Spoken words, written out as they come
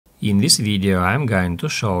In this video, I'm going to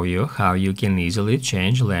show you how you can easily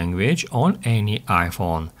change language on any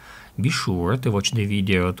iPhone. Be sure to watch the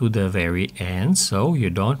video to the very end so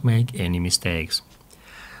you don't make any mistakes.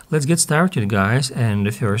 Let's get started, guys,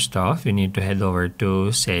 and first off we need to head over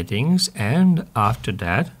to Settings, and after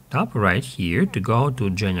that tap right here to go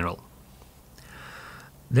to General.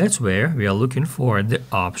 That's where we are looking for the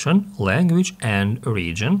option Language and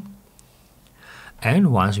Region.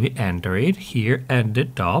 And once we enter it, here at the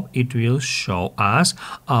top it will show us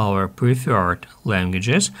our preferred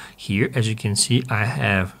languages. Here, as you can see, I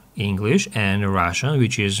have English and Russian,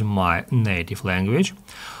 which is my native language.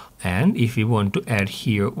 And if we want to add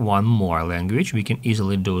here one more language, we can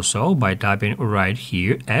easily do so by tapping right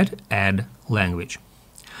here at Add Language.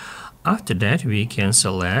 After that, we can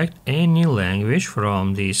select any language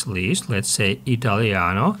from this list, let's say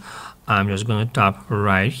Italiano. I'm just going to tap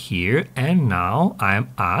right here, and now I'm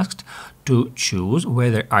asked to choose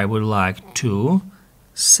whether I would like to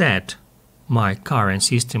set my current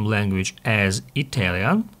system language as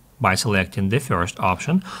Italian by selecting the first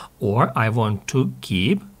option, or I want to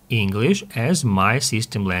keep English as my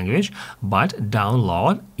system language but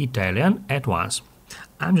download Italian at once.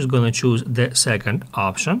 I'm just going to choose the second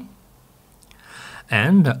option,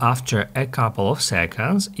 and after a couple of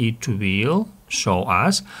seconds it will show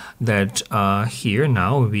us that here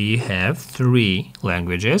now we have 3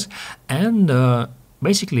 languages, and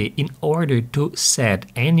basically in order to set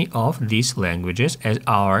any of these languages as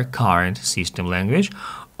our current system language,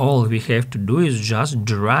 all we have to do is just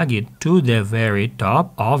drag it to the very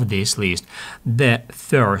top of this list. The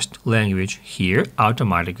first language here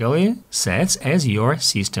automatically sets as your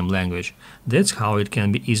system language. That's how it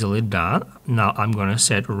can be easily done. Now I'm gonna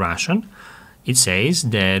set Russian. It says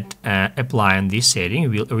that applying this setting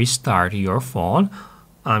will restart your phone.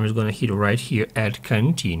 I'm just gonna hit right here at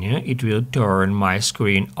Continue. It will turn my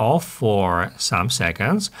screen off for some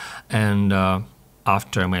seconds, and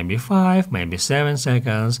after maybe 5, maybe 7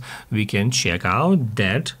 seconds, we can check out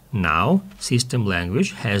that now system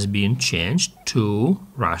language has been changed to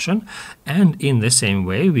Russian, and in the same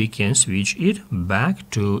way we can switch it back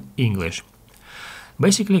to English.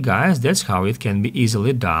 Basically, guys, that's how it can be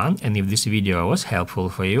easily done, and if this video was helpful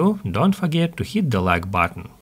for you, don't forget to hit the like button.